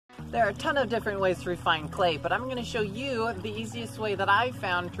There are a ton of different ways to refine clay, but I'm going to show you the easiest way that I've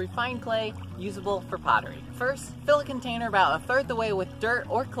found to refine clay usable for pottery. First, fill a container about a third the way with dirt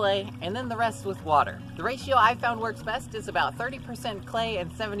or clay, and then the rest with water. The ratio I found works best is about 30% clay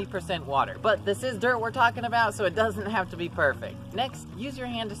and 70% water. But this is dirt we're talking about, so it doesn't have to be perfect. Next, use your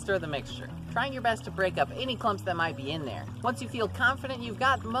hand to stir the mixture, trying your best to break up any clumps that might be in there. Once you feel confident you've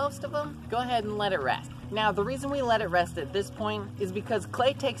got most of them, go ahead and let it rest. Now, the reason we let it rest at this point is because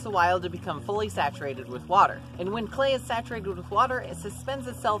clay takes a while to become fully saturated with water. And when clay is saturated with water, it suspends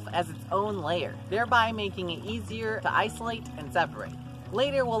itself as its own layer, thereby making it easier to isolate and separate.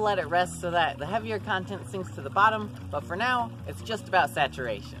 Later, we'll let it rest so that the heavier content sinks to the bottom, but for now, it's just about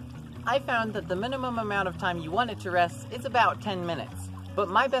saturation. I found that the minimum amount of time you want it to rest is about 10 minutes, but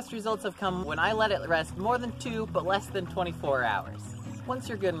my best results have come when I let it rest more than 2 but less than 24 hours. Once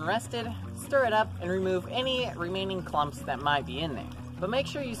you're good and rested, stir it up and remove any remaining clumps that might be in there. But make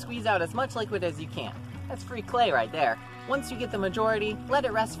sure you squeeze out as much liquid as you can. That's free clay right there. Once you get the majority, let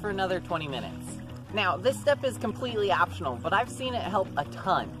it rest for another 20 minutes. Now, this step is completely optional, but I've seen it help a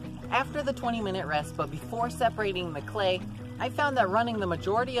ton. After the 20-minute rest, but before separating the clay, I found that running the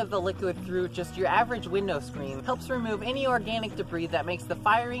majority of the liquid through just your average window screen helps remove any organic debris that makes the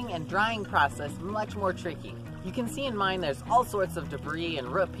firing and drying process much more tricky. You can see in mine there's all sorts of debris and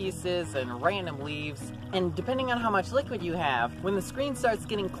root pieces and random leaves, and depending on how much liquid you have, when the screen starts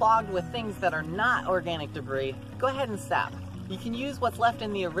getting clogged with things that are not organic debris, go ahead and stop. You can use what's left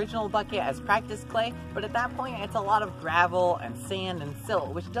in the original bucket as practice clay, but at that point it's a lot of gravel and sand and silt,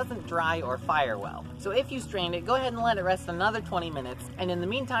 which doesn't dry or fire well. So if you strained it, go ahead and let it rest another 20 minutes, and in the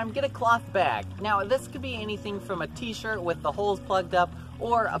meantime, get a cloth bag. Now, this could be anything from a t-shirt with the holes plugged up,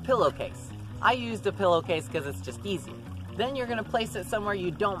 or a pillowcase. I used a pillowcase because it's just easy. Then you're going to place it somewhere you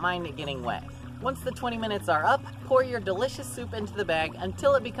don't mind it getting wet. Once the 20 minutes are up, pour your delicious soup into the bag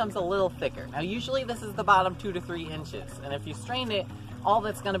until it becomes a little thicker. Now, usually this is the bottom 2 to 3 inches, and if you strain it, all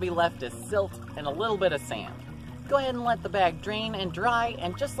that's going to be left is silt and a little bit of sand. Go ahead and let the bag drain and dry,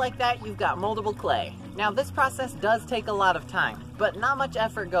 and just like that, you've got moldable clay. Now, this process does take a lot of time, but not much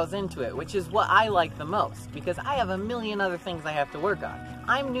effort goes into it, which is what I like the most, because I have a million other things I have to work on.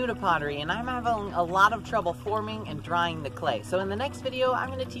 I'm new to pottery, and I'm having a lot of trouble forming and drying the clay. So in the next video, I'm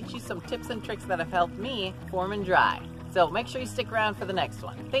going to teach you some tips and tricks that have helped me form and dry. So make sure you stick around for the next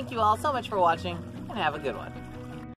one. Thank you all so much for watching, and have a good one.